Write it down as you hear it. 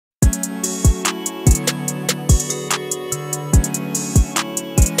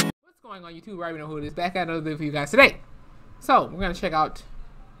going on YouTube? Right, we know who it is. Back at another video for you guys today. So we're gonna check out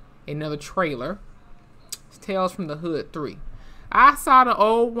another trailer. It's Tales from the Hood 3. I saw the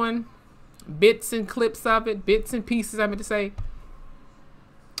old one, bits and clips of it, bits and pieces. I meant to say.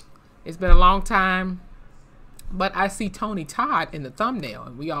 It's been a long time, but I see Tony Todd in the thumbnail,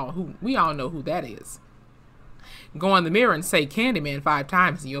 and we all know who that is. Go in the mirror and say Candyman 5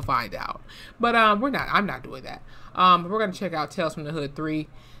 times, and you'll find out. But I'm not doing that. We're gonna check out Tales from the Hood 3.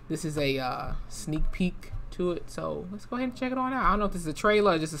 This is a sneak peek to it, so let's go ahead and check it on out. I don't know if this is a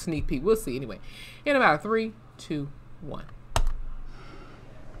trailer or just a sneak peek. We'll see anyway. In about 3, 2, 1.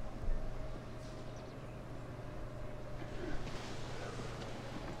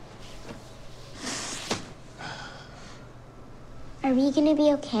 Are we gonna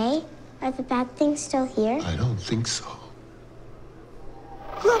be okay? Are the bad things still here? I don't think so.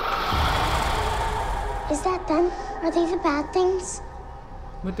 Look! Is that them? Are they the bad things?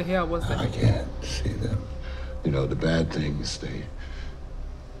 What the hell was that? I can't see them. You know, the bad things,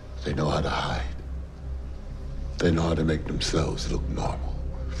 they know how to hide. They know how to make themselves look normal.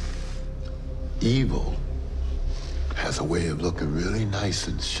 Evil has a way of looking really nice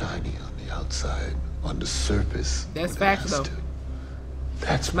and shiny on the outside. On the surface, that's facts though.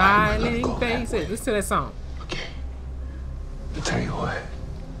 That's smiling faces. Listen to that song. Okay. I'll tell you what.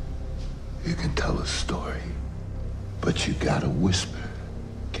 You can tell a story, but you gotta whisper.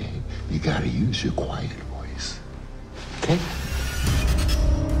 Okay? You gotta use your quiet voice. Okay?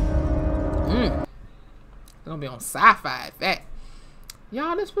 It's gonna be on Sci-Fi at that.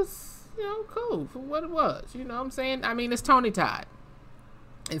 Y'all, this was, cool for what it was. You know what I'm saying? I mean, it's Tony Todd.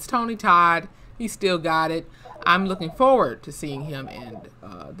 It's Tony Todd. He still got it. I'm looking forward to seeing him in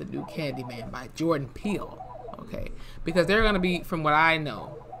the new Candyman by Jordan Peele. Okay, because they're gonna be, from what I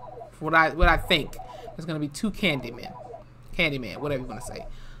know, from what I think, there's gonna be 2 Candyman, whatever you want to say.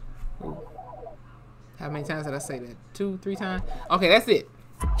 Ooh. How many times did I say that? 2, 3 times? Okay, that's it.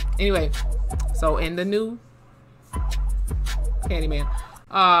 Anyway, so in the new Candyman,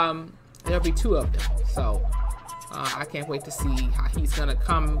 there'll be 2 of them. So I can't wait to see how he's gonna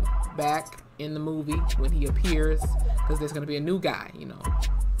come back in the movie when he appears, because there's gonna be a new guy,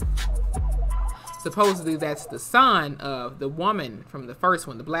 Supposedly that's the son of the woman from the first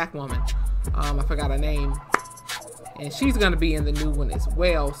one, the black woman. I forgot her name, and she's gonna be in the new one as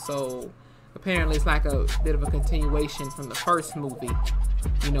well. So apparently it's like a bit of a continuation from the first movie,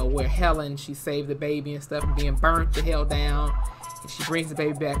 where Helen, she saved the baby and stuff, and being burnt the hell down, and she brings the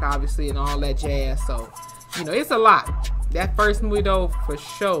baby back obviously and all that jazz. So it's a lot. That first movie though, for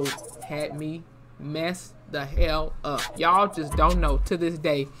sure, had me messed the hell up. Y'all just don't know to this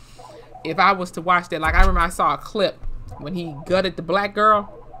day. If I was to watch that, like I remember I saw a clip when he gutted the black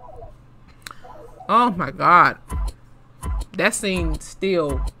girl. Oh my God. That scene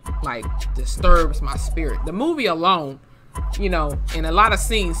still like disturbs my spirit. The movie alone, in a lot of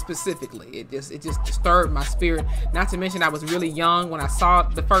scenes specifically, it just disturbed my spirit. Not to mention I was really young when I saw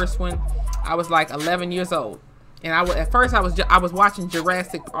the first one. I was like 11 years old. And at first I was watching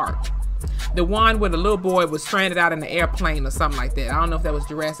Jurassic Park. The one where the little boy was stranded out in the airplane or something like that. I don't know if that was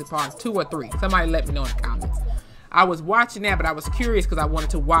Jurassic Park 2 or 3. Somebody let me know in the comments. I was watching that, but I was curious because I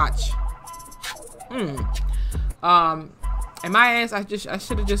wanted to watch. And my ass, I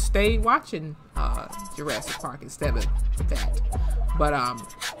should have just stayed watching Jurassic Park instead of that. But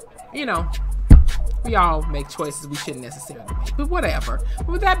we all make choices we shouldn't necessarily make, but whatever. But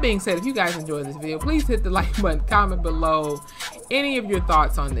with that being said, if you guys enjoyed this video, please hit the like button, comment below any of your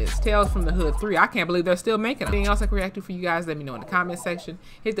thoughts on this Tales from the Hood 3. I can't believe they're still making them. Anything else I can react to for you guys, let me know in the comment section.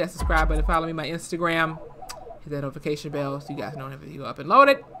 Hit that subscribe button, follow me on my Instagram, hit that notification bell so you guys know when a video up and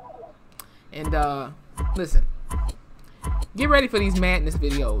loaded. And listen, get ready for these madness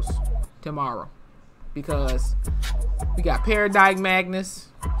videos tomorrow, because we got Paradigm Madness.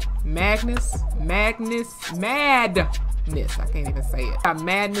 I can't even say it. We got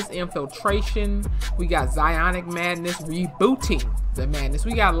Madness Infiltration. We got Zionic Madness, rebooting the madness.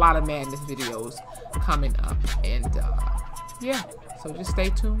 We got a lot of madness videos coming up, and yeah, so just stay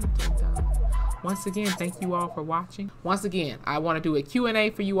tuned. And once again, thank you all for watching. Once again, I want to do a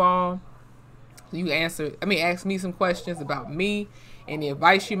Q&A for you all. You ask me some questions about me, any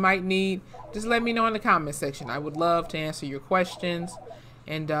advice you might need. Just let me know in the comment section. I would love to answer your questions.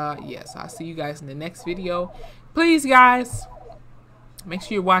 And yes, I'll see you guys in the next video. Please, guys, make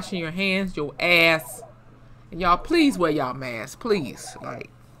sure you're washing your hands, your ass, and y'all, please wear y'all masks. Please, like,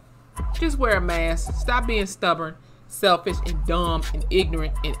 just wear a mask. Stop being stubborn, selfish, and dumb, and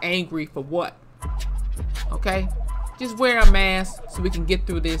ignorant, and angry for what? Okay, just wear a mask so we can get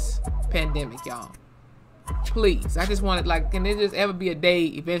through this pandemic, y'all. Please. I just wanted, like, can there just ever be a day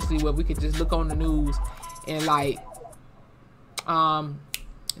eventually where we could just look on the news and, like,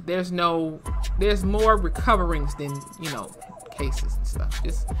 there's more recoverings than, you know, cases and stuff.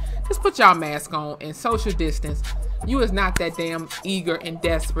 Just put y'all mask on and social distance. You is not that damn eager and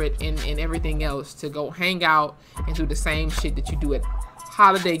desperate and everything else to go hang out and do the same shit that you do at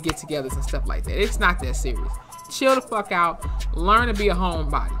holiday get-togethers and stuff like that. It's not that serious. Chill the fuck out. Learn to be a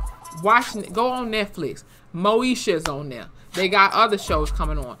homebody. Go on Netflix. Moesha's on there. They got other shows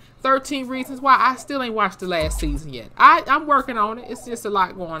coming on. 13 Reasons Why. I still ain't watched the last season yet. I'm working on it. It's just a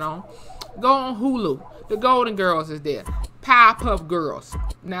lot going on. Go on Hulu. The Golden Girls is there. Powerpuff Girls.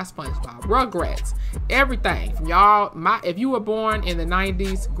 Not SpongeBob. Rugrats. Everything. From y'all. If you were born in the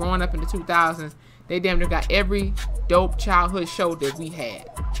 90s, growing up in the 2000s, they damn near got every dope childhood show that we had.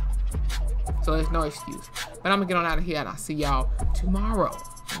 So there's no excuse. But I'm going to get on out of here and I'll see y'all tomorrow.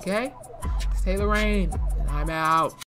 Okay? It's Taylor Rain, and I'm out.